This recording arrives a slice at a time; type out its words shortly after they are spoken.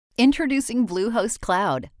Introducing Bluehost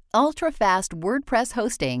Cloud, ultra-fast WordPress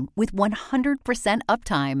hosting with 100%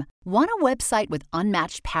 uptime. Want a website with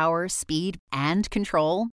unmatched power, speed, and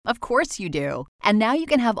control? Of course you do. And now you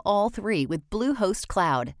can have all three with Bluehost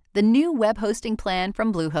Cloud, the new web hosting plan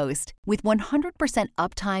from Bluehost. With 100%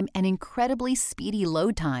 uptime and incredibly speedy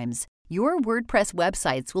load times, your WordPress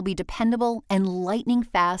websites will be dependable and lightning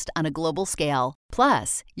fast on a global scale.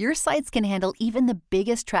 Plus, your sites can handle even the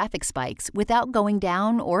biggest traffic spikes without going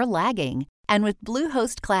down or lagging. And with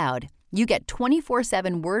Bluehost Cloud, you get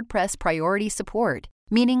 24/7 WordPress priority support,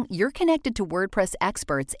 meaning you're connected to WordPress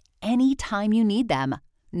experts anytime you need them.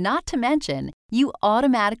 Not to mention, you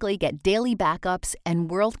automatically get daily backups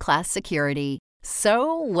and world-class security.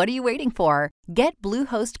 So, what are you waiting for? Get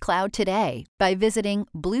Bluehost Cloud today by visiting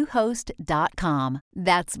Bluehost.com.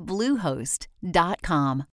 That's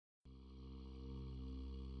Bluehost.com.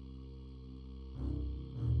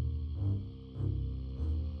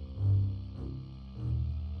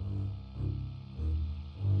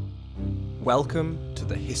 Welcome to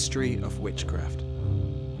the History of Witchcraft.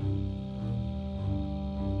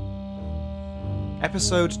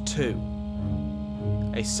 Episode 2.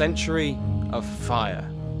 A Century of Fire.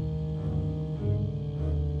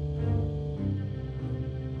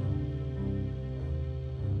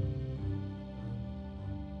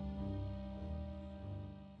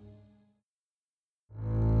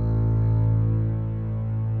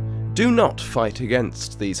 Do not fight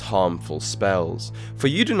against these harmful spells, for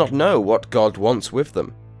you do not know what God wants with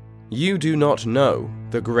them. You do not know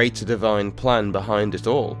the great divine plan behind it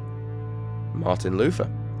all. Martin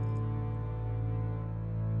Luther.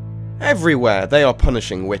 Everywhere they are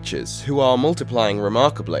punishing witches, who are multiplying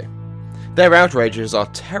remarkably. Their outrages are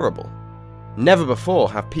terrible. Never before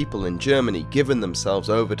have people in Germany given themselves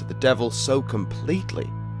over to the devil so completely.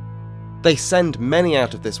 They send many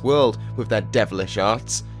out of this world with their devilish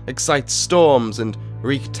arts, excite storms, and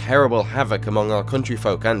wreak terrible havoc among our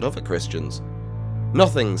countryfolk and other Christians.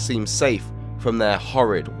 Nothing seems safe from their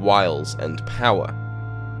horrid wiles and power.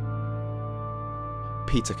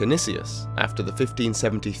 Peter Canisius, after the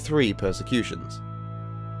 1573 persecutions.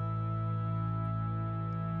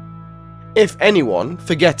 If anyone,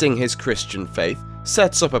 forgetting his Christian faith,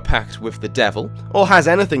 sets up a pact with the devil, or has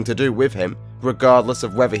anything to do with him, regardless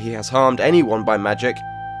of whether he has harmed anyone by magic,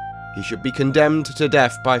 he should be condemned to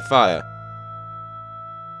death by fire.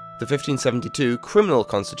 The 1572 criminal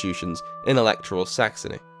constitutions in electoral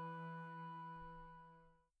Saxony.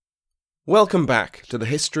 Welcome back to the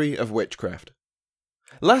History of Witchcraft.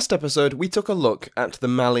 Last episode we took a look at the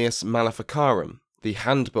Malleus Maleficarum, the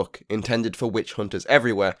handbook intended for witch hunters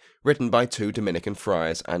everywhere, written by two Dominican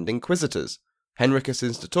friars and inquisitors, Henricus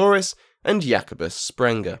Instatoris and Jacobus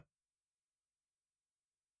Sprenger.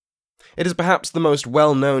 It is perhaps the most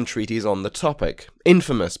well-known treatise on the topic,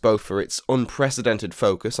 infamous both for its unprecedented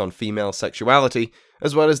focus on female sexuality,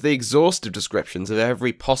 as well as the exhaustive descriptions of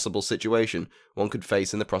every possible situation one could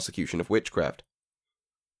face in the prosecution of witchcraft.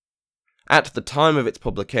 At the time of its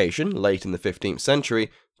publication, late in the 15th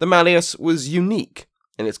century, the Malleus was unique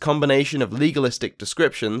in its combination of legalistic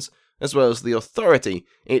descriptions, as well as the authority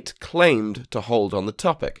it claimed to hold on the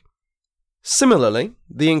topic. Similarly,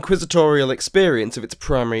 the inquisitorial experience of its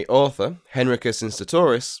primary author, Henricus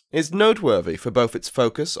Instatoris, is noteworthy for both its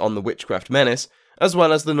focus on the witchcraft menace, as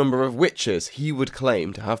well as the number of witches he would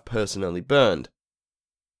claim to have personally burned.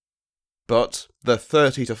 But the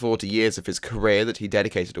 30 to 40 years of his career that he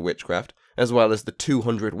dedicated to witchcraft, as well as the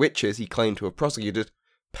 200 witches he claimed to have prosecuted,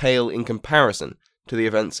 pale in comparison to the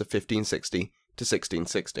events of 1560 to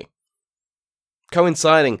 1660.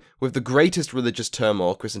 Coinciding with the greatest religious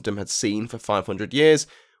turmoil Christendom had seen for 500 years,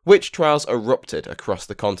 witch trials erupted across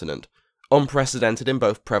the continent, unprecedented in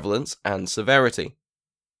both prevalence and severity.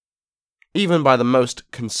 Even by the most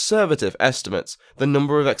conservative estimates, the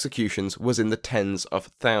number of executions was in the tens of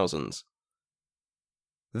thousands.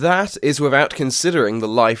 That is without considering the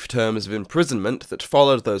life terms of imprisonment that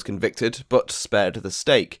followed those convicted but spared the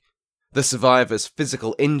stake, the survivors'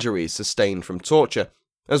 physical injuries sustained from torture,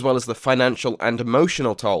 as well as the financial and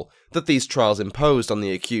emotional toll that these trials imposed on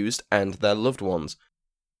the accused and their loved ones.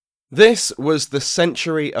 This was the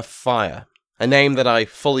Century of Fire, a name that I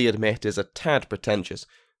fully admit is a tad pretentious,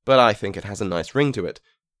 but I think it has a nice ring to it.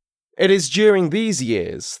 It is during these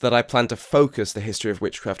years that I plan to focus the history of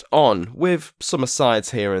witchcraft on, with some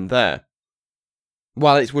asides here and there.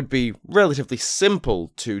 While it would be relatively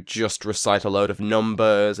simple to just recite a load of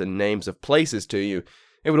numbers and names of places to you,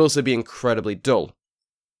 it would also be incredibly dull.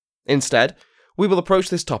 Instead, we will approach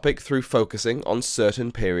this topic through focusing on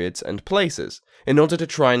certain periods and places, in order to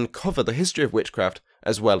try and cover the history of witchcraft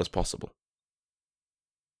as well as possible.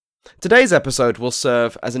 Today's episode will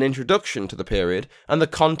serve as an introduction to the period and the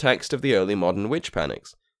context of the early modern witch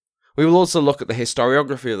panics. We will also look at the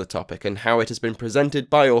historiography of the topic and how it has been presented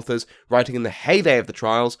by authors writing in the heyday of the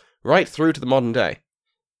trials right through to the modern day.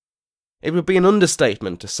 It would be an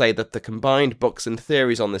understatement to say that the combined books and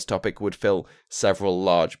theories on this topic would fill several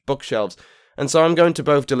large bookshelves, and so I'm going to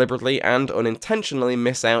both deliberately and unintentionally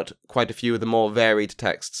miss out quite a few of the more varied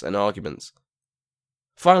texts and arguments.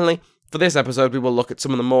 Finally, for this episode we will look at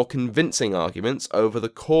some of the more convincing arguments over the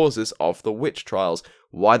causes of the witch trials,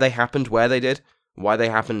 why they happened where they did, why they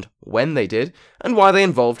happened when they did, and why they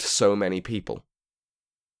involved so many people.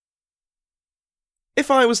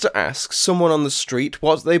 If I was to ask someone on the street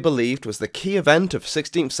what they believed was the key event of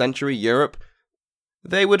 16th century Europe,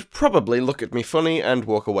 they would probably look at me funny and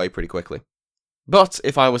walk away pretty quickly. But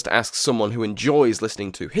if I was to ask someone who enjoys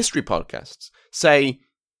listening to history podcasts, say,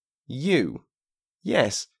 you,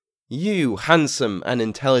 yes, you handsome and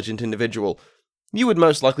intelligent individual, you would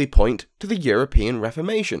most likely point to the European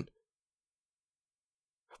Reformation.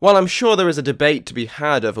 While I'm sure there is a debate to be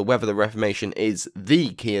had over whether the Reformation is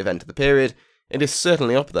the key event of the period, it is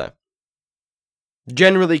certainly up there.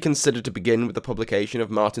 Generally considered to begin with the publication of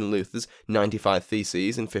Martin Luther's 95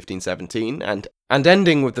 Theses in 1517 and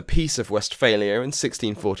ending with the Peace of Westphalia in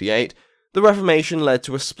 1648, the Reformation led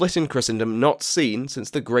to a split in Christendom not seen since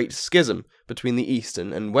the Great Schism between the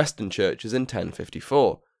Eastern and Western churches in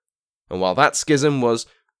 1054. And while that schism was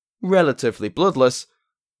relatively bloodless,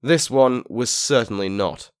 this one was certainly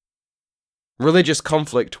not. Religious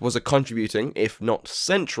conflict was a contributing, if not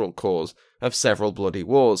central, cause of several bloody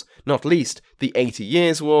wars, not least the 80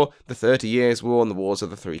 Years' War, the 30 Years' War, and the Wars of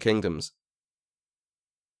the Three Kingdoms.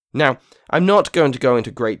 Now, I'm not going to go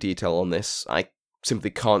into great detail on this, I simply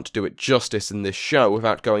can't do it justice in this show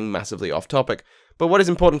without going massively off topic, but what is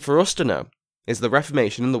important for us to know is the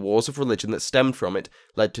Reformation and the wars of religion that stemmed from it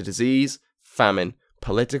led to disease, famine,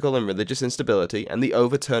 political and religious instability, and the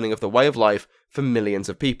overturning of the way of life for millions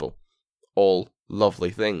of people. All lovely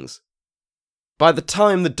things. By the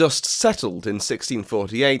time the dust settled in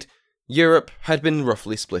 1648, Europe had been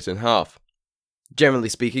roughly split in half. Generally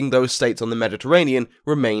speaking, those states on the Mediterranean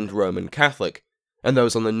remained Roman Catholic, and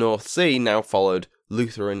those on the North Sea now followed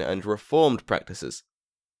Lutheran and Reformed practices.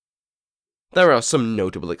 There are some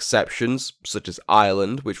notable exceptions, such as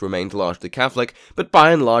Ireland, which remained largely Catholic, but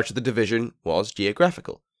by and large the division was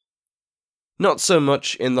geographical. Not so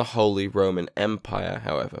much in the Holy Roman Empire,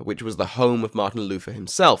 however, which was the home of Martin Luther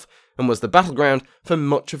himself, and was the battleground for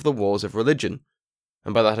much of the wars of religion,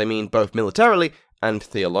 and by that I mean both militarily and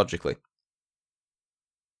theologically.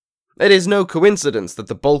 It is no coincidence that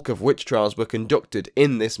the bulk of witch trials were conducted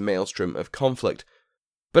in this maelstrom of conflict,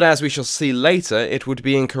 but as we shall see later, it would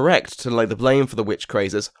be incorrect to lay the blame for the witch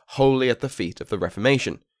crazes wholly at the feet of the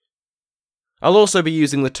Reformation. I'll also be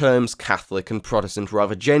using the terms Catholic and Protestant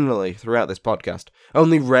rather generally throughout this podcast,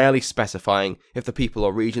 only rarely specifying if the people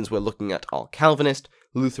or regions we're looking at are Calvinist,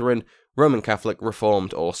 Lutheran, Roman Catholic,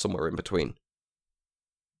 Reformed, or somewhere in between.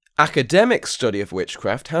 Academic study of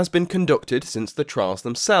witchcraft has been conducted since the trials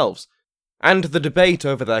themselves, and the debate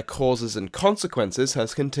over their causes and consequences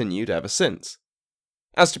has continued ever since.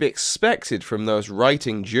 As to be expected from those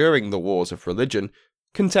writing during the wars of religion,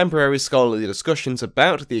 contemporary scholarly discussions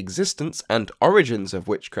about the existence and origins of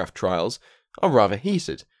witchcraft trials are rather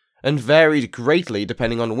heated, and varied greatly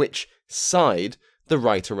depending on which side the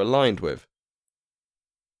writer aligned with.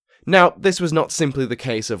 Now, this was not simply the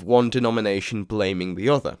case of one denomination blaming the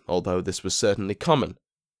other, although this was certainly common.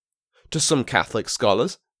 To some Catholic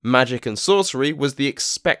scholars, magic and sorcery was the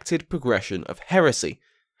expected progression of heresy,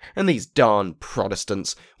 and these darn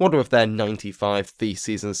Protestants, what with their 95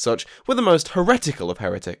 Theses and such, were the most heretical of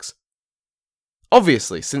heretics.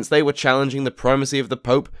 Obviously, since they were challenging the primacy of the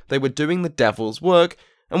Pope, they were doing the devil's work,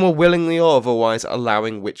 and were willingly or otherwise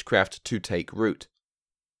allowing witchcraft to take root.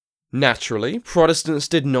 Naturally, Protestants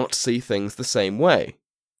did not see things the same way.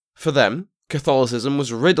 For them, Catholicism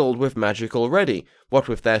was riddled with magic already, what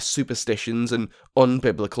with their superstitions and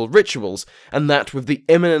unbiblical rituals, and that with the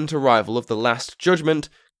imminent arrival of the Last Judgment,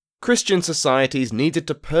 Christian societies needed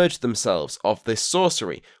to purge themselves of this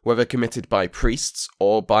sorcery, whether committed by priests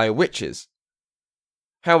or by witches.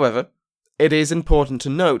 However, it is important to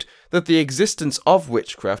note that the existence of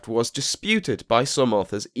witchcraft was disputed by some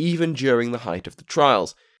authors even during the height of the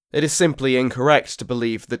trials. It is simply incorrect to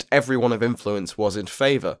believe that everyone of influence was in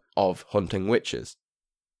favour of hunting witches.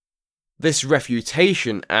 This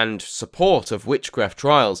refutation and support of witchcraft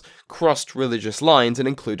trials crossed religious lines and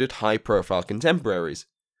included high-profile contemporaries.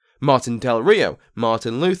 Martin Del Rio,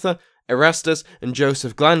 Martin Luther, Erastus, and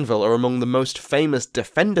Joseph Glanville are among the most famous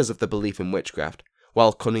defenders of the belief in witchcraft,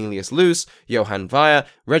 while Cornelius Loos, Johann Weyer,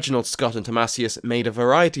 Reginald Scott and Thomasius made a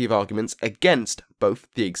variety of arguments against both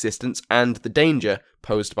the existence and the danger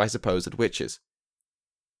posed by supposed witches.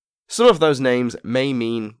 Some of those names may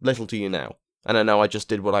mean little to you now, and I know I just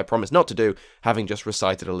did what I promised not to do, having just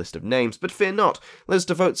recited a list of names, but fear not, let's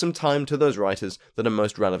devote some time to those writers that are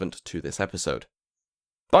most relevant to this episode.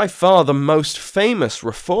 By far the most famous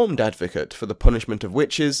Reformed advocate for the punishment of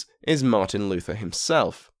witches is Martin Luther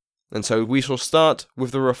himself, and so we shall start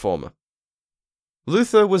with the Reformer.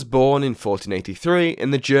 Luther was born in 1483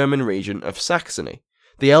 in the German region of Saxony,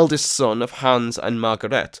 the eldest son of Hans and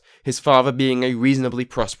Margaret, his father being a reasonably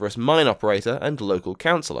prosperous mine operator and local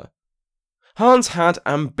councillor. Hans had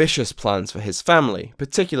ambitious plans for his family,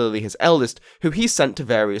 particularly his eldest, who he sent to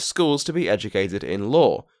various schools to be educated in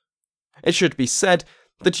law. It should be said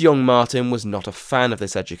that young Martin was not a fan of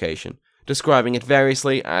this education, describing it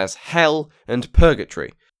variously as hell and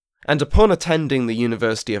purgatory, and upon attending the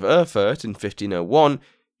University of Erfurt in 1501,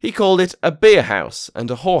 he called it a beer house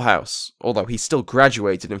and a whorehouse, although he still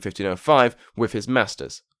graduated in 1505 with his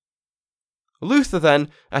masters. Luther then,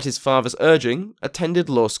 at his father's urging, attended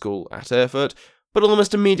law school at Erfurt, but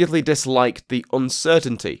almost immediately disliked the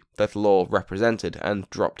uncertainty that law represented and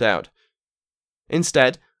dropped out.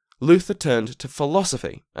 Instead, Luther turned to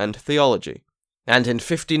philosophy and theology, and in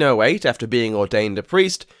 1508, after being ordained a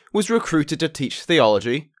priest, was recruited to teach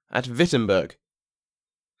theology at Wittenberg.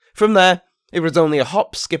 From there, it was only a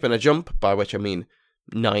hop, skip and a jump, by which I mean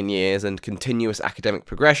 9 years and continuous academic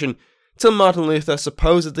progression, till Martin Luther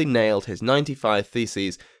supposedly nailed his 95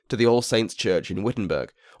 theses to the All Saints' Church in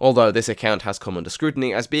Wittenberg, although this account has come under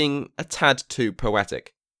scrutiny as being a tad too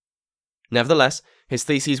poetic. Nevertheless, his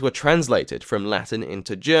theses were translated from Latin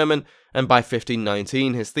into German, and by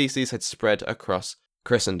 1519 his theses had spread across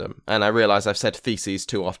Christendom, and I realise I've said theses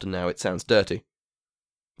too often now, it sounds dirty.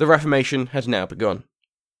 The Reformation had now begun.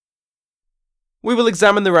 We will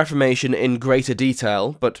examine the Reformation in greater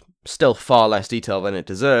detail, but still far less detail than it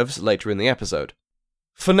deserves, later in the episode.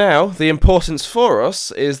 For now, the importance for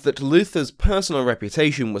us is that Luther's personal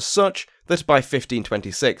reputation was such that by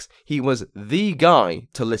 1526 he was the guy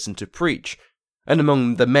to listen to preach, and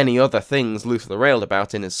among the many other things Luther railed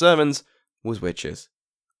about in his sermons was witches.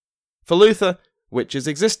 For Luther, witches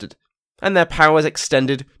existed, and their powers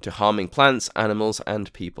extended to harming plants, animals,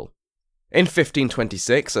 and people. In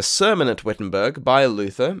 1526, a sermon at Wittenberg by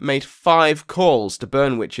Luther made 5 calls to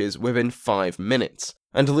burn witches within 5 minutes,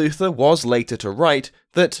 and Luther was later to write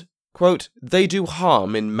that, quote, "they do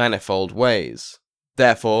harm in manifold ways.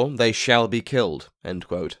 Therefore they shall be killed," end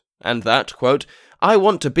quote, and that, quote, "I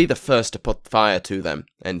want to be the first to put fire to them,"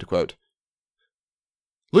 end quote.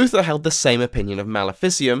 Luther held the same opinion of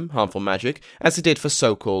maleficium, harmful magic, as he did for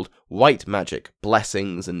so-called white magic,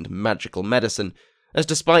 blessings, and magical medicine, as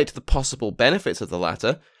despite the possible benefits of the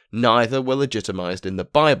latter, neither were legitimized in the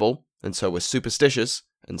Bible, and so were superstitious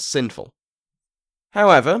and sinful.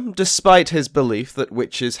 However, despite his belief that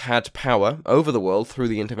witches had power over the world through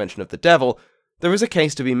the intervention of the devil, there is a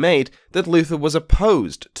case to be made that Luther was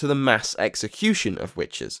opposed to the mass execution of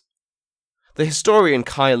witches. The historian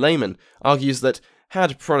Kai Lehmann argues that,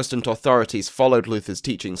 had Protestant authorities followed Luther's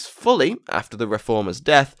teachings fully after the Reformer's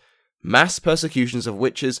death, mass persecutions of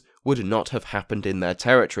witches would not have happened in their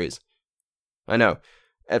territories. I know,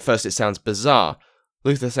 at first it sounds bizarre.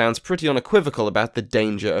 Luther sounds pretty unequivocal about the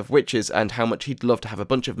danger of witches and how much he'd love to have a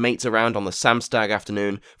bunch of mates around on the Samstag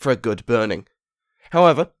afternoon for a good burning.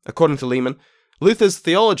 However, according to Lehmann, Luther's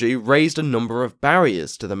theology raised a number of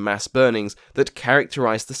barriers to the mass burnings that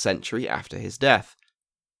characterized the century after his death.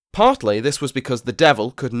 Partly this was because the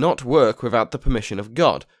devil could not work without the permission of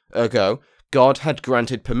God, ergo, God had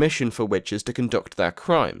granted permission for witches to conduct their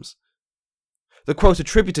crimes. The quote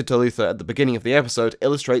attributed to Luther at the beginning of the episode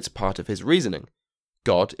illustrates part of his reasoning.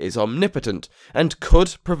 God is omnipotent, and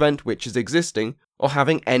could prevent witches existing or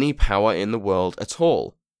having any power in the world at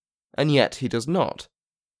all, and yet he does not.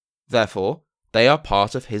 Therefore, they are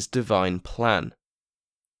part of his divine plan.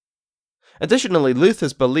 Additionally,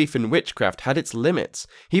 Luther's belief in witchcraft had its limits.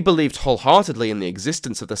 He believed wholeheartedly in the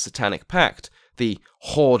existence of the Satanic Pact, the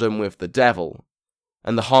whoredom with the devil,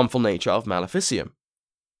 and the harmful nature of maleficium.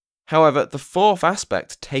 However, the fourth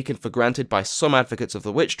aspect, taken for granted by some advocates of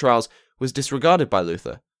the witch trials, was disregarded by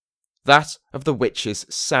Luther, that of the witches'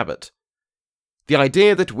 Sabbat. The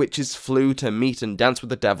idea that witches flew to meet and dance with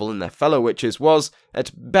the devil and their fellow witches was,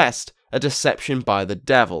 at best, a deception by the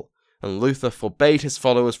devil, and Luther forbade his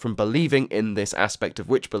followers from believing in this aspect of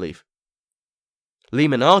witch belief.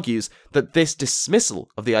 Lehmann argues that this dismissal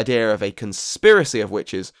of the idea of a conspiracy of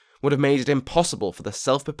witches would have made it impossible for the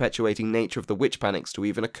self-perpetuating nature of the witch panics to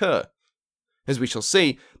even occur. As we shall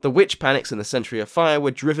see, the witch panics in the Century of Fire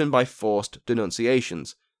were driven by forced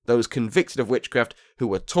denunciations, those convicted of witchcraft who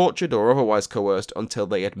were tortured or otherwise coerced until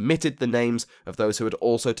they admitted the names of those who had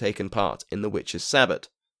also taken part in the witches' sabbat.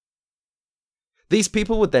 These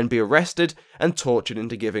people would then be arrested and tortured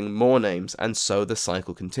into giving more names, and so the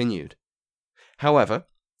cycle continued. However,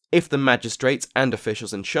 if the magistrates and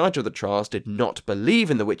officials in charge of the trials did not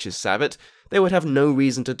believe in the witches' sabbat, they would have no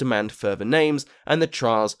reason to demand further names, and the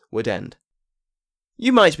trials would end.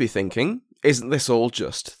 You might be thinking, isn't this all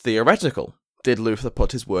just theoretical? Did Luther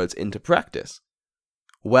put his words into practice?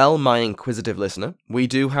 Well, my inquisitive listener, we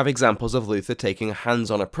do have examples of Luther taking a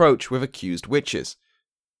hands-on approach with accused witches.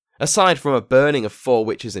 Aside from a burning of 4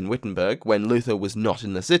 witches in Wittenberg when Luther was not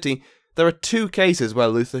in the city, there are 2 cases where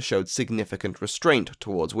Luther showed significant restraint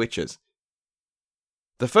towards witches.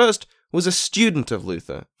 The first was a student of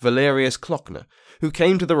Luther, Valerius Klockner, who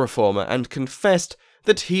came to the Reformer and confessed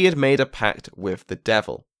that he had made a pact with the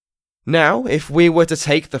devil. Now, if we were to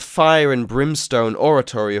take the fire and brimstone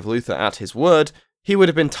oratory of Luther at his word, he would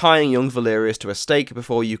have been tying young Valerius to a stake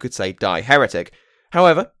before you could say die heretic.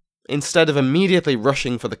 However, instead of immediately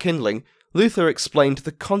rushing for the kindling, Luther explained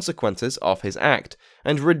the consequences of his act,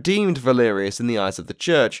 and redeemed Valerius in the eyes of the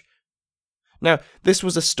church. Now, this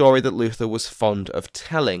was a story that Luther was fond of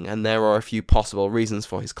telling, and there are a few possible reasons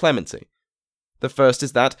for his clemency. The first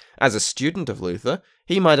is that, as a student of Luther,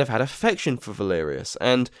 he might have had affection for Valerius,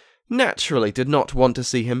 and naturally did not want to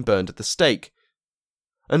see him burned at the stake.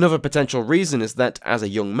 Another potential reason is that, as a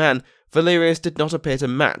young man, Valerius did not appear to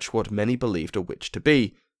match what many believed a witch to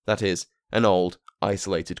be, that is, an old,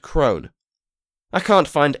 isolated crone. I can't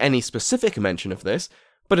find any specific mention of this,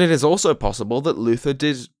 but it is also possible that Luther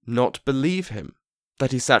did not believe him,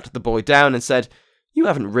 that he sat the boy down and said, "You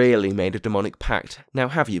haven't really made a demonic pact, now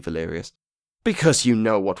have you, Valerius? Because you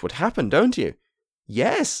know what would happen, don't you?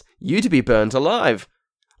 Yes, you'd be burnt alive.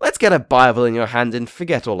 Let's get a Bible in your hand and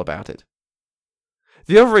forget all about it."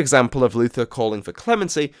 The other example of Luther calling for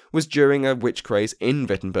clemency was during a witch craze in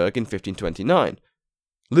Wittenberg in 1529.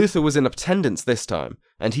 Luther was in attendance this time,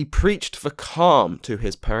 and he preached for calm to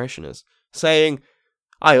his parishioners, saying,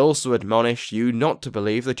 "I also admonish you not to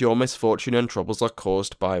believe that your misfortune and troubles are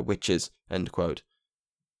caused by witches." End quote.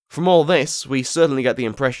 From all this, we certainly get the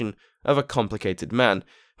impression of a complicated man,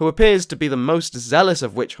 who appears to be the most zealous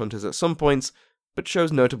of witch hunters at some points, but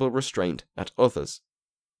shows notable restraint at others.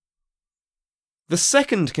 The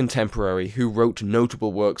second contemporary who wrote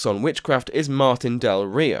notable works on witchcraft is Martin del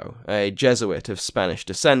Rio, a Jesuit of Spanish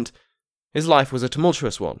descent. His life was a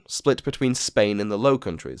tumultuous one, split between Spain and the Low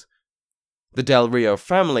Countries. The del Rio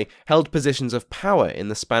family held positions of power in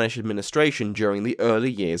the Spanish administration during the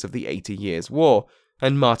early years of the 80 Years' War,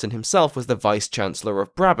 and Martin himself was the Vice-Chancellor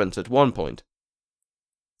of Brabant at one point.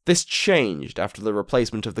 This changed after the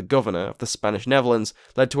replacement of the governor of the Spanish Netherlands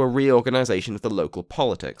led to a reorganization of the local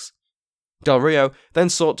politics. Del Rio then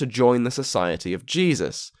sought to join the Society of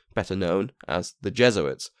Jesus, better known as the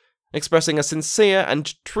Jesuits, expressing a sincere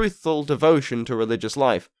and truthful devotion to religious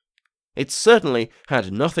life. It certainly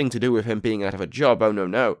had nothing to do with him being out of a job, oh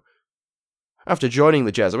no. After joining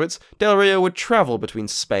the Jesuits, Del Rio would travel between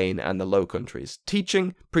Spain and the Low Countries,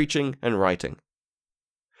 teaching, preaching, and writing.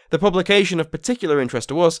 The publication of particular interest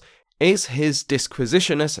to us is his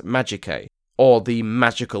Disquisitiones Magicae, or the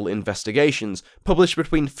Magical Investigations, published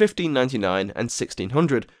between 1599 and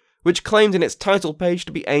 1600, which claimed in its title page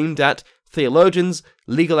to be aimed at theologians,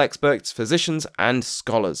 legal experts, physicians, and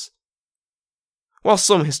scholars. While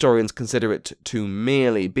some historians consider it to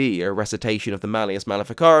merely be a recitation of the Malleus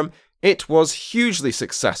Maleficarum, it was hugely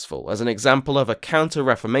successful as an example of a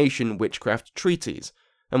counter-Reformation witchcraft treatise,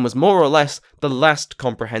 and was more or less the last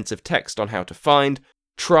comprehensive text on how to find,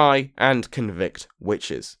 try, and convict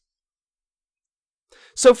witches.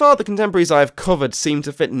 So far, the contemporaries I have covered seem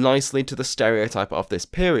to fit nicely to the stereotype of this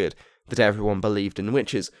period, that everyone believed in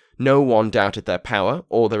witches, no one doubted their power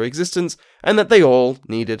or their existence, and that they all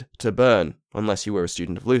needed to burn, unless you were a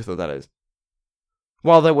student of Luther, that is.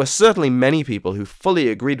 While there were certainly many people who fully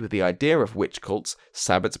agreed with the idea of witch cults,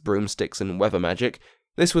 sabbats, broomsticks, and weather magic,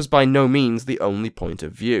 this was by no means the only point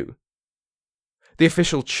of view. The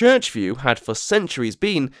official church view had for centuries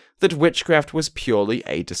been that witchcraft was purely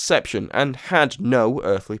a deception and had no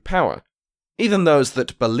earthly power. Even those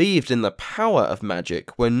that believed in the power of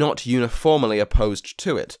magic were not uniformly opposed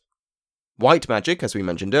to it. White magic, as we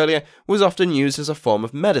mentioned earlier, was often used as a form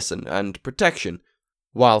of medicine and protection,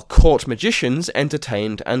 while court magicians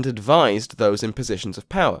entertained and advised those in positions of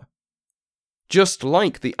power. Just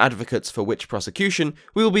like the advocates for witch prosecution,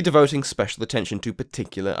 we will be devoting special attention to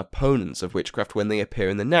particular opponents of witchcraft when they appear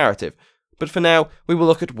in the narrative, but for now we will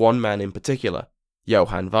look at one man in particular,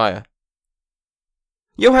 Johann Weyer.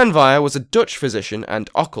 Johann Weyer was a Dutch physician and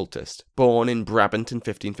occultist, born in Brabant in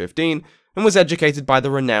 1515, and was educated by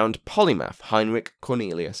the renowned polymath Heinrich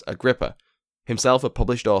Cornelius Agrippa, himself a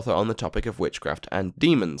published author on the topic of witchcraft and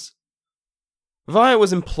demons. Weyer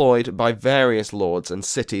was employed by various lords and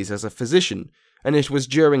cities as a physician, and it was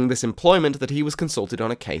during this employment that he was consulted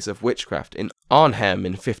on a case of witchcraft in Arnhem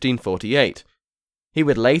in 1548. He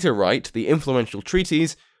would later write the influential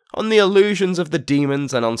treatise On the Illusions of the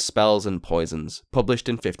Demons and on Spells and Poisons, published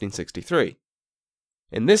in 1563.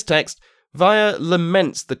 In this text, Weyer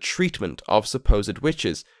laments the treatment of supposed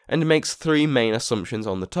witches and makes three main assumptions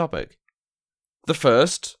on the topic. The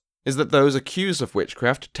first is that those accused of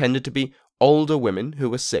witchcraft tended to be older women who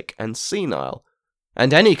were sick and senile,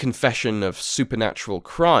 and any confession of supernatural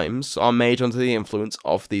crimes are made under the influence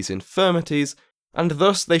of these infirmities, and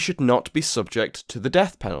thus they should not be subject to the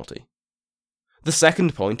death penalty. The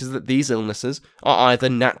second point is that these illnesses are either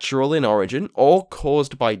natural in origin or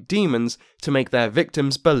caused by demons to make their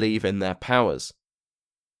victims believe in their powers.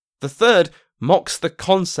 The third mocks the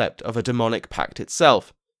concept of a demonic pact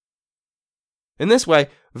itself. In this way,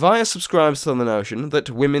 Weyer subscribes to the notion that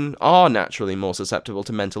women are naturally more susceptible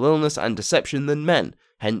to mental illness and deception than men,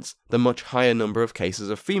 hence the much higher number of cases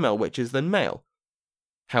of female witches than male.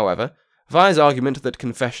 However, Weyer's argument that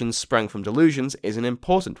confessions sprang from delusions is an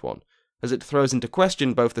important one, as it throws into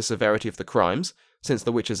question both the severity of the crimes, since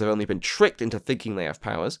the witches have only been tricked into thinking they have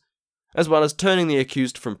powers, as well as turning the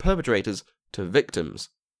accused from perpetrators to victims.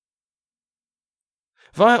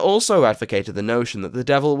 Weyer also advocated the notion that the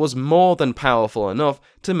devil was more than powerful enough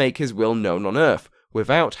to make his will known on earth,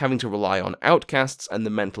 without having to rely on outcasts and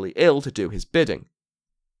the mentally ill to do his bidding.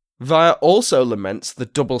 Weyer also laments the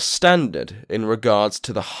double standard in regards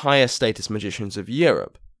to the higher status magicians of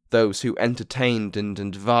Europe, those who entertained and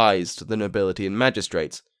advised the nobility and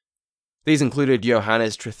magistrates. These included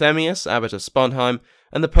Johannes Trithemius, abbot of Sponheim,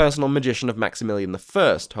 and the personal magician of Maximilian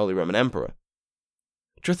I, Holy Roman Emperor.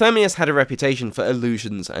 Trithemius had a reputation for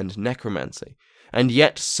illusions and necromancy, and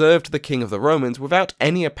yet served the king of the Romans without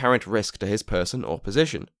any apparent risk to his person or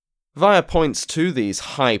position. Weyer points to these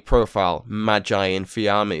high-profile magi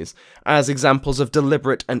infames as examples of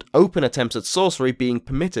deliberate and open attempts at sorcery being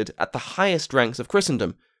permitted at the highest ranks of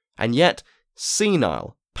Christendom, and yet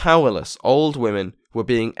senile, powerless old women were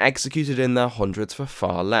being executed in their hundreds for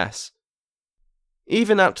far less.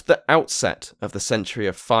 Even at the outset of the Century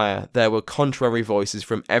of Fire, there were contrary voices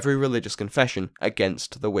from every religious confession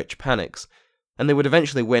against the witch panics, and they would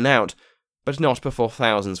eventually win out, but not before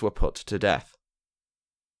thousands were put to death.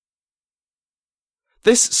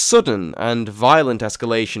 This sudden and violent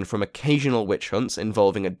escalation from occasional witch hunts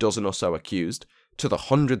involving a dozen or so accused, to the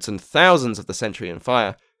hundreds and thousands of the Century of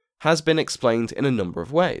Fire, has been explained in a number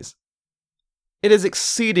of ways. It is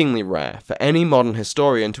exceedingly rare for any modern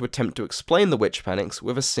historian to attempt to explain the witch panics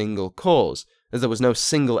with a single cause, as there was no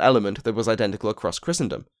single element that was identical across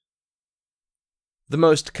Christendom. The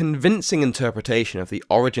most convincing interpretation of the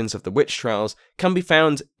origins of the witch trials can be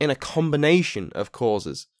found in a combination of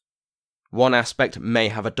causes. One aspect may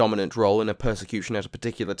have a dominant role in a persecution at a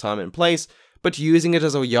particular time and place, but using it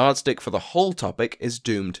as a yardstick for the whole topic is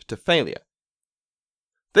doomed to failure.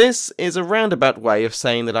 This is a roundabout way of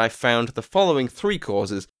saying that I found the following three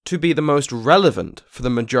causes to be the most relevant for the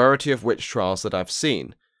majority of witch trials that I've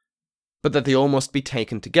seen, but that they all must be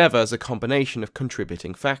taken together as a combination of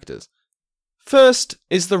contributing factors. First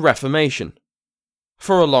is the Reformation.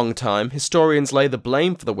 For a long time, historians lay the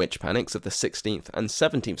blame for the witch panics of the 16th and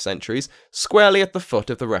 17th centuries squarely at the foot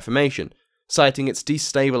of the Reformation, citing its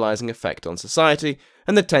destabilizing effect on society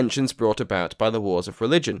and the tensions brought about by the wars of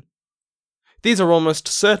religion. These are almost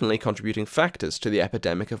certainly contributing factors to the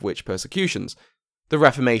epidemic of witch persecutions. The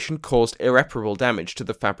Reformation caused irreparable damage to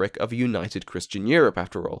the fabric of a united Christian Europe,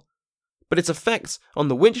 after all. But its effects on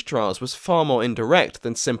the witch trials was far more indirect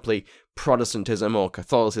than simply Protestantism or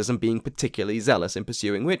Catholicism being particularly zealous in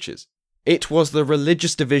pursuing witches. It was the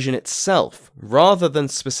religious division itself, rather than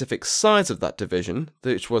specific sides of that division,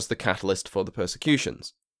 which was the catalyst for the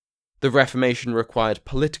persecutions. The Reformation required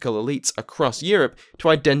political elites across Europe to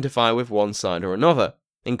identify with one side or another,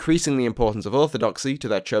 increasing the importance of orthodoxy to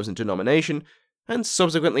their chosen denomination, and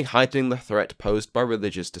subsequently heightening the threat posed by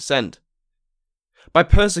religious dissent. By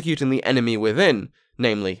persecuting the enemy within,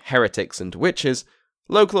 namely heretics and witches,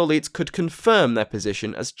 local elites could confirm their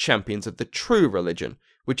position as champions of the true religion,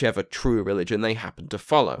 whichever true religion they happened to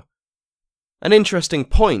follow. An interesting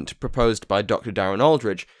point proposed by Dr. Darren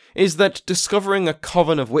Aldridge is that discovering a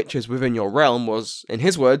coven of witches within your realm was, in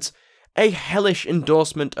his words, a hellish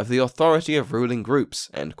endorsement of the authority of ruling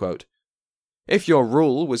groups, end quote. If your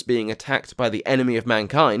rule was being attacked by the enemy of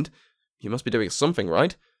mankind, you must be doing something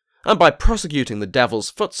right. and by prosecuting the devil's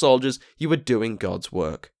foot soldiers, you were doing God's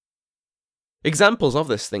work. Examples of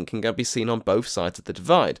this thinking can be seen on both sides of the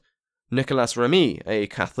divide. Nicolas Remy, a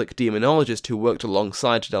Catholic demonologist who worked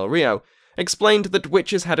alongside Del Rio, explained that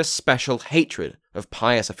witches had a special hatred of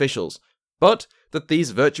pious officials, but that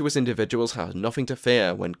these virtuous individuals had nothing to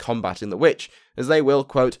fear when combating the witch, as they will,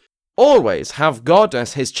 quote, always have God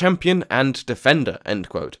as his champion and defender, end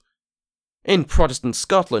quote. In Protestant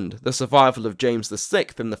Scotland, the survival of James VI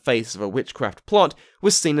in the face of a witchcraft plot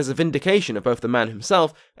was seen as a vindication of both the man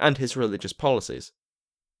himself and his religious policies.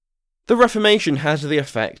 The Reformation had the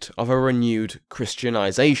effect of a renewed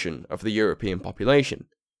Christianization of the European population.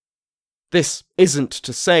 This isn't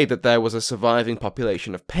to say that there was a surviving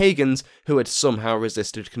population of pagans who had somehow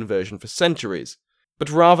resisted conversion for centuries, but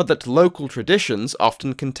rather that local traditions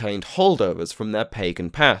often contained holdovers from their pagan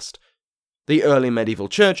past. The early medieval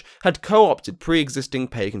church had co-opted pre-existing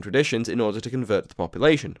pagan traditions in order to convert the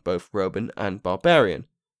population, both Roman and barbarian.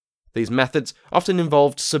 These methods often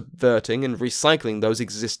involved subverting and recycling those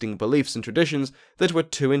existing beliefs and traditions that were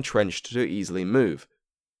too entrenched to easily move.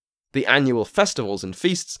 The annual festivals and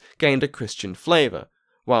feasts gained a Christian flavour,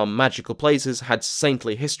 while magical places had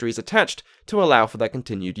saintly histories attached to allow for their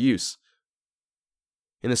continued use.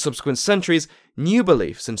 In the subsequent centuries, new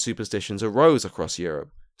beliefs and superstitions arose across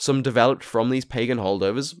Europe. Some developed from these pagan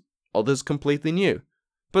holdovers, others completely new,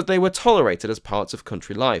 but they were tolerated as parts of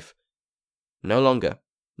country life. No longer,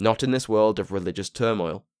 not in this world of religious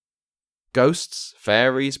turmoil. Ghosts,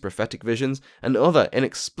 fairies, prophetic visions, and other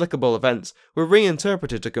inexplicable events were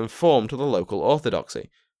reinterpreted to conform to the local orthodoxy,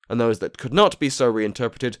 and those that could not be so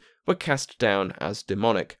reinterpreted were cast down as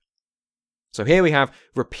demonic. So here we have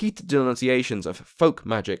repeated denunciations of folk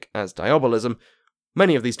magic as diabolism,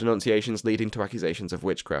 many of these denunciations leading to accusations of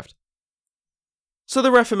witchcraft. So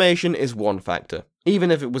the Reformation is one factor.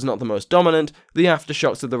 Even if it was not the most dominant, the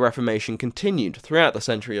aftershocks of the Reformation continued throughout the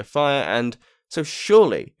Century of Fire and so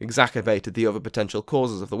surely exacerbated the other potential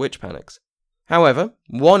causes of the witch panics. However,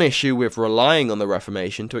 one issue with relying on the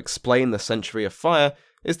Reformation to explain the Century of Fire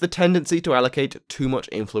is the tendency to allocate too much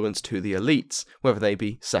influence to the elites, whether they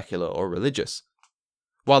be secular or religious.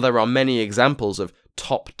 While there are many examples of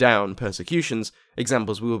top-down persecutions,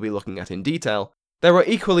 examples we will be looking at in detail, there are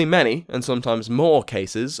equally many, and sometimes more,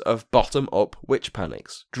 cases of bottom-up witch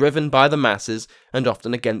panics, driven by the masses and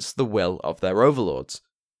often against the will of their overlords.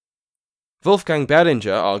 Wolfgang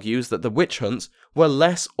Behringer argues that the witch hunts were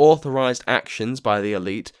less authorized actions by the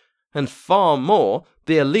elite, and far more,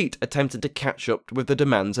 the elite attempted to catch up with the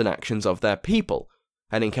demands and actions of their people,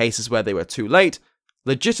 and in cases where they were too late,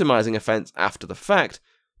 legitimizing offense after the fact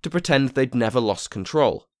to pretend they'd never lost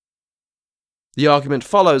control. The argument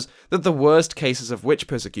follows that the worst cases of witch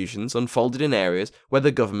persecutions unfolded in areas where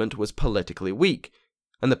the government was politically weak,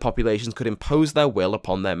 and the populations could impose their will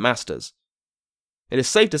upon their masters. It is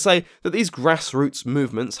safe to say that these grassroots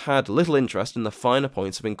movements had little interest in the finer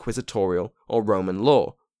points of inquisitorial or Roman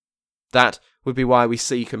law. That would be why we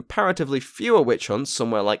see comparatively fewer witch hunts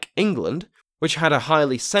somewhere like England, which had a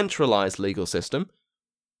highly centralized legal system,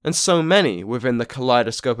 and so many within the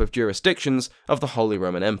kaleidoscope of jurisdictions of the Holy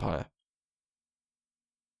Roman Empire.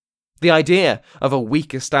 The idea of a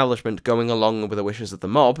weak establishment going along with the wishes of the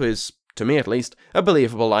mob is, to me at least, a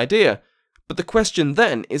believable idea, but the question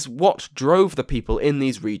then is what drove the people in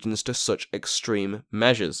these regions to such extreme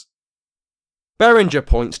measures. Behringer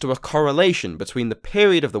points to a correlation between the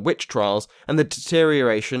period of the witch trials and the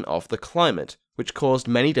deterioration of the climate, which caused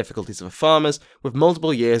many difficulties for farmers, with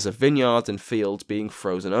multiple years of vineyards and fields being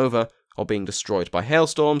frozen over or being destroyed by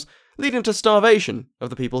hailstorms, leading to starvation of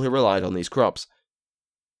the people who relied on these crops.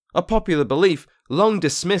 A popular belief, long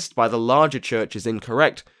dismissed by the larger church as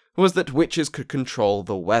incorrect, was that witches could control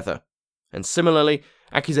the weather, and similarly,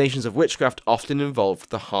 accusations of witchcraft often involved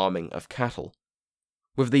the harming of cattle.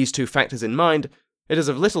 With these two factors in mind, it is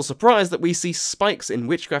of little surprise that we see spikes in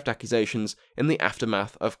witchcraft accusations in the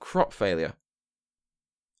aftermath of crop failure.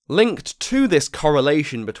 Linked to this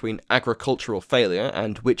correlation between agricultural failure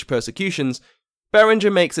and witch persecutions,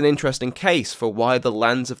 Behringer makes an interesting case for why the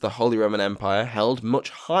lands of the Holy Roman Empire held much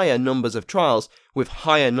higher numbers of trials with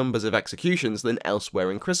higher numbers of executions than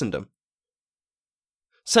elsewhere in Christendom.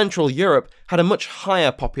 Central Europe had a much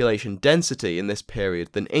higher population density in this period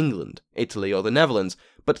than England, Italy or the Netherlands,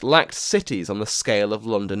 but lacked cities on the scale of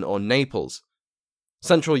London or Naples.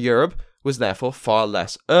 Central Europe was therefore far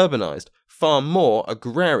less urbanized, far more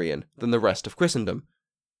agrarian than the rest of Christendom,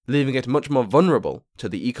 leaving it much more vulnerable to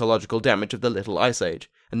the ecological damage of the Little Ice Age,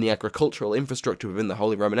 and the agricultural infrastructure within the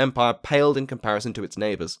Holy Roman Empire paled in comparison to its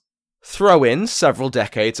neighbours. Throw in several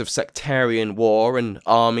decades of sectarian war and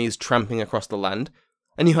armies tramping across the land,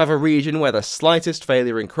 and you have a region where the slightest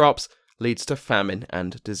failure in crops leads to famine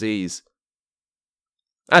and disease.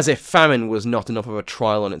 As if famine was not enough of a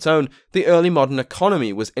trial on its own, the early modern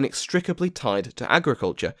economy was inextricably tied to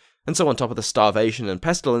agriculture, and so on top of the starvation and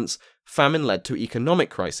pestilence, famine led to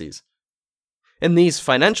economic crises. In these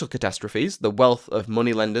financial catastrophes, the wealth of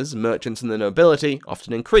moneylenders, merchants, and the nobility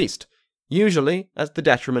often increased, usually at the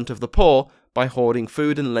detriment of the poor by hoarding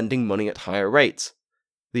food and lending money at higher rates,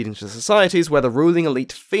 leading to societies where the ruling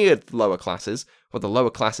elite feared the lower classes, while the lower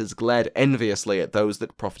classes glared enviously at those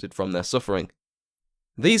that profited from their suffering.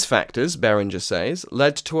 These factors, Beringer says,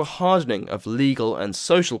 led to a hardening of legal and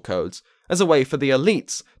social codes as a way for the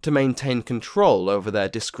elites to maintain control over their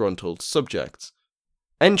disgruntled subjects.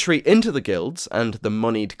 Entry into the guilds and the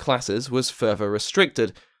moneyed classes was further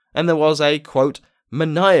restricted, and there was a, quote,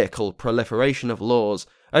 maniacal proliferation of laws,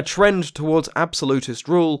 a trend towards absolutist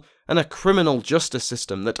rule, and a criminal justice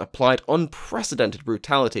system that applied unprecedented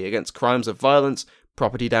brutality against crimes of violence,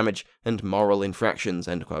 property damage, and moral infractions,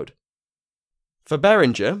 end quote. For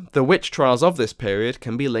Beringer, the witch trials of this period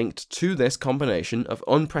can be linked to this combination of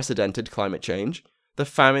unprecedented climate change, the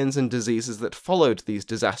famines and diseases that followed these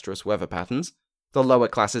disastrous weather patterns, the lower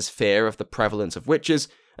classes' fear of the prevalence of witches,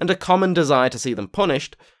 and a common desire to see them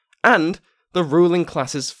punished, and the ruling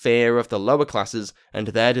class's fear of the lower classes and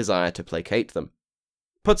their desire to placate them.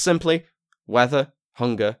 Put simply, weather,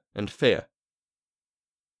 hunger, and fear.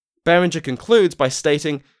 Beringer concludes by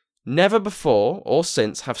stating, "Never before or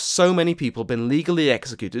since have so many people been legally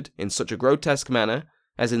executed in such a grotesque manner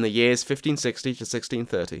as in the years 1560 to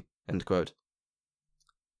 1630." End quote.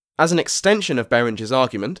 As an extension of Beringer's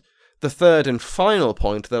argument, the third and final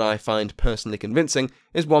point that I find personally convincing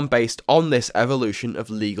is one based on this evolution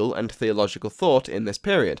of legal and theological thought in this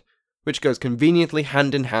period, which goes conveniently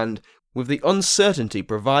hand in hand with the uncertainty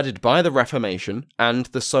provided by the Reformation and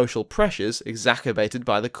the social pressures exacerbated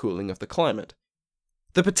by the cooling of the climate.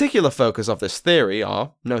 The particular focus of this theory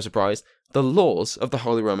are, no surprise, the laws of the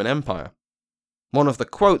Holy Roman Empire. One of the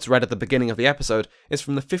quotes read at the beginning of the episode is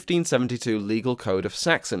from the 1572 Legal Code of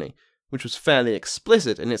Saxony, which was fairly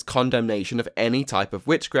explicit in its condemnation of any type of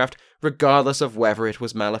witchcraft, regardless of whether it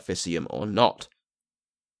was maleficium or not.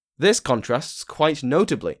 This contrasts quite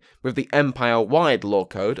notably with the empire-wide law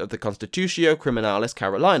code of the Constitutio Criminalis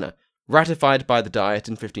Carolina, ratified by the Diet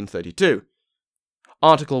in 1532.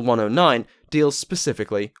 Article 109 deals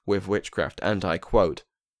specifically with witchcraft, and I quote,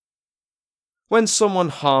 "When someone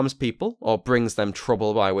harms people or brings them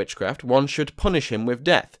trouble by witchcraft, one should punish him with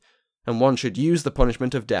death, and one should use the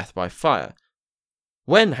punishment of death by fire.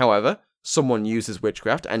 When, however, someone uses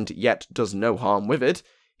witchcraft and yet does no harm with it,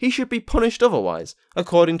 he should be punished otherwise,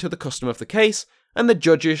 according to the custom of the case, and the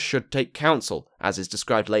judges should take counsel, as is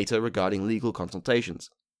described later regarding legal consultations."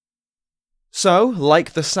 So,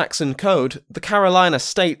 like the Saxon Code, the Carolina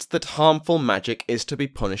states that harmful magic is to be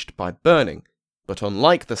punished by burning, but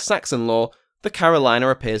unlike the Saxon law, the Carolina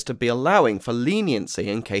appears to be allowing for leniency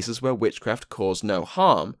in cases where witchcraft caused no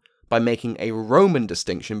harm, by making a Roman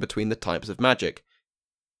distinction between the types of magic.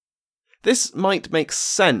 This might make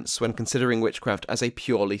sense when considering witchcraft as a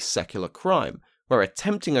purely secular crime, where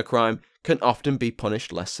attempting a crime can often be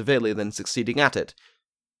punished less severely than succeeding at it.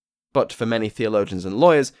 But for many theologians and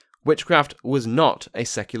lawyers, witchcraft was not a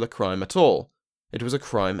secular crime at all. It was a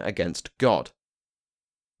crime against God.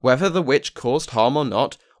 Whether the witch caused harm or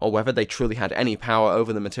not, or whether they truly had any power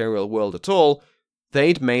over the material world at all,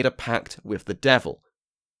 they'd made a pact with the devil.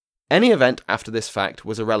 Any event after this fact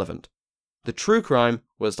was irrelevant. The true crime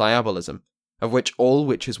was diabolism, of which all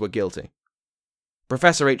witches were guilty.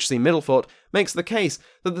 Professor H.C. Middlefort makes the case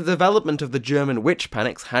that the development of the German witch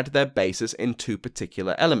panics had their basis in two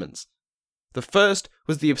particular elements. The first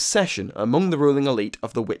was the obsession among the ruling elite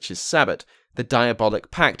of the witch's sabbat, the diabolic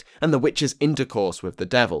pact, and the witch's intercourse with the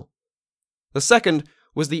devil. The second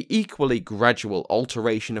was the equally gradual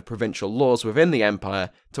alteration of provincial laws within the empire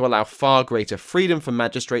to allow far greater freedom for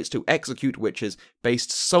magistrates to execute witches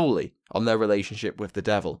based solely on their relationship with the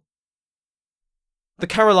devil. The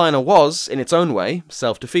Carolina was, in its own way,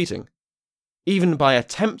 self-defeating. Even by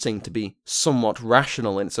attempting to be somewhat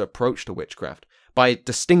rational in its approach to witchcraft, by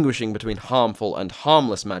distinguishing between harmful and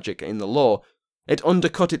harmless magic in the law, it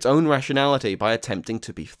undercut its own rationality by attempting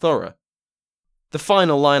to be thorough. The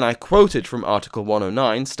final line I quoted from Article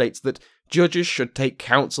 109 states that judges should take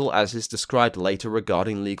counsel as is described later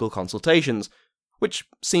regarding legal consultations, which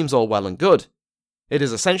seems all well and good. It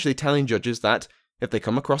is essentially telling judges that, if they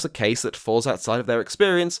come across a case that falls outside of their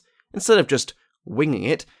experience, instead of just winging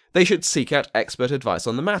it, they should seek out expert advice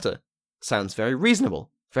on the matter. Sounds very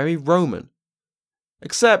reasonable, very Roman.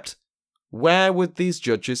 Except, where would these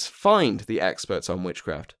judges find the experts on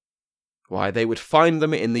witchcraft? Why, they would find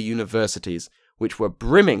them in the universities, which were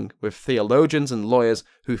brimming with theologians and lawyers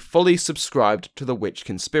who fully subscribed to the witch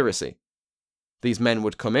conspiracy. These men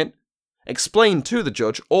would come in, explain to the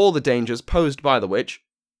judge all the dangers posed by the witch,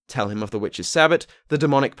 tell him of the witch's sabbat, the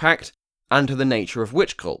demonic pact, and the nature of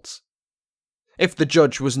witch cults. If the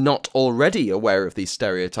judge was not already aware of these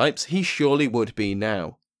stereotypes, he surely would be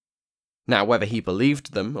now. Now, whether he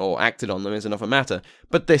believed them or acted on them is another matter,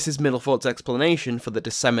 but this is Middlefort's explanation for the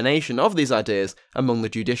dissemination of these ideas among the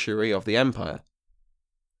judiciary of the empire.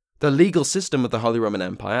 The legal system of the Holy Roman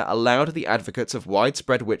Empire allowed the advocates of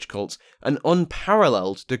widespread witch cults an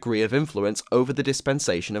unparalleled degree of influence over the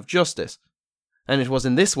dispensation of justice, and it was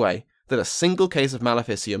in this way that a single case of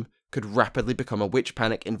maleficium could rapidly become a witch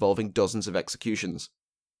panic involving dozens of executions.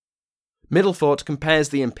 Middlefort compares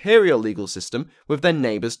the imperial legal system with their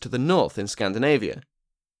neighbours to the north in Scandinavia.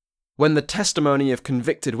 When the testimony of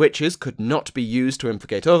convicted witches could not be used to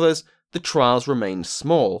implicate others, the trials remained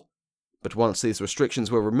small, but once these restrictions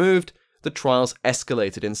were removed, the trials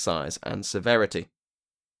escalated in size and severity.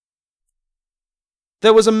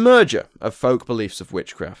 There was a merger of folk beliefs of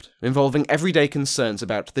witchcraft, involving everyday concerns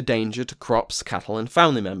about the danger to crops, cattle, and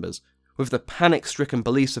family members, with the panic-stricken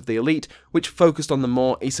beliefs of the elite, which focused on the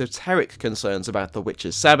more esoteric concerns about the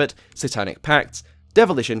witch's sabbat, satanic pacts,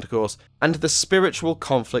 devilish intercourse, and the spiritual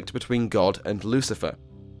conflict between God and Lucifer.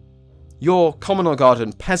 Your communal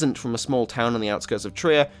garden peasant from a small town on the outskirts of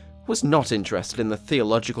Trier was not interested in the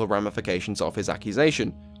theological ramifications of his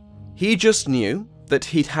accusation. He just knew that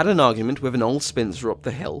he'd had an argument with an old spinster up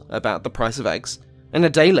the hill about the price of eggs, and a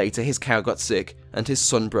day later his cow got sick and his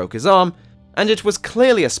son broke his arm, and it was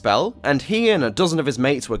clearly a spell, and he and a dozen of his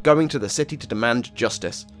mates were going to the city to demand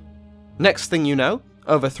justice. Next thing you know,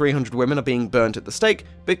 over 300 women are being burnt at the stake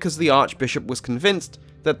because the archbishop was convinced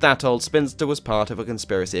that that old spinster was part of a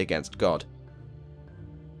conspiracy against God.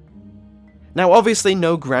 Now, obviously,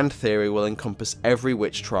 no grand theory will encompass every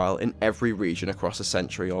witch trial in every region across a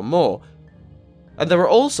century or more, and there are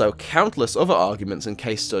also countless other arguments and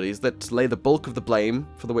case studies that lay the bulk of the blame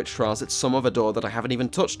for the witch trials at some other door that I haven't even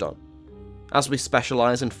touched on. As we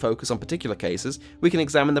specialise and focus on particular cases, we can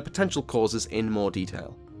examine the potential causes in more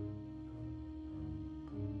detail.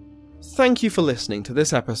 Thank you for listening to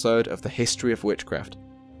this episode of The History of Witchcraft.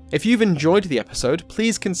 If you've enjoyed the episode,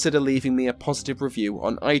 please consider leaving me a positive review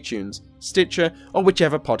on iTunes, Stitcher, or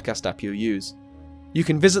whichever podcast app you use. You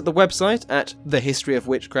can visit the website at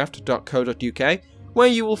thehistoryofwitchcraft.co.uk, where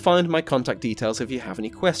you will find my contact details if you have any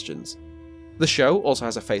questions. The show also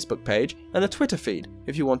has a Facebook page and a Twitter feed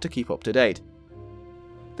if you want to keep up to date.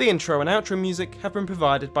 The intro and outro music have been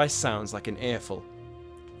provided by Sounds Like an Earful.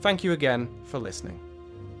 Thank you again for listening.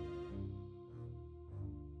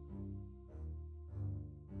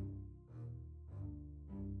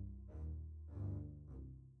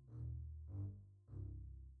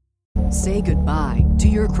 Say goodbye to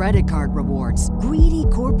your credit card rewards. Greedy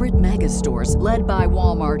corporate mega stores, led by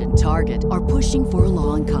Walmart and Target, are pushing for a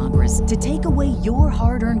law in Congress to take away your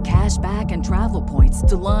hard-earned cash back and travel points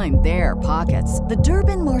to line their pockets. The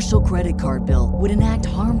Durbin-Marshall credit card bill would enact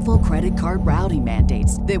harmful credit card routing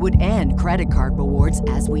mandates that would end credit card rewards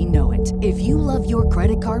as we know it. If you love your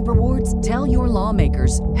credit card rewards, tell your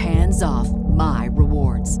lawmakers, hands off my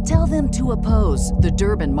rewards. Tell them to oppose the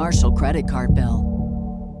Durbin-Marshall credit card bill.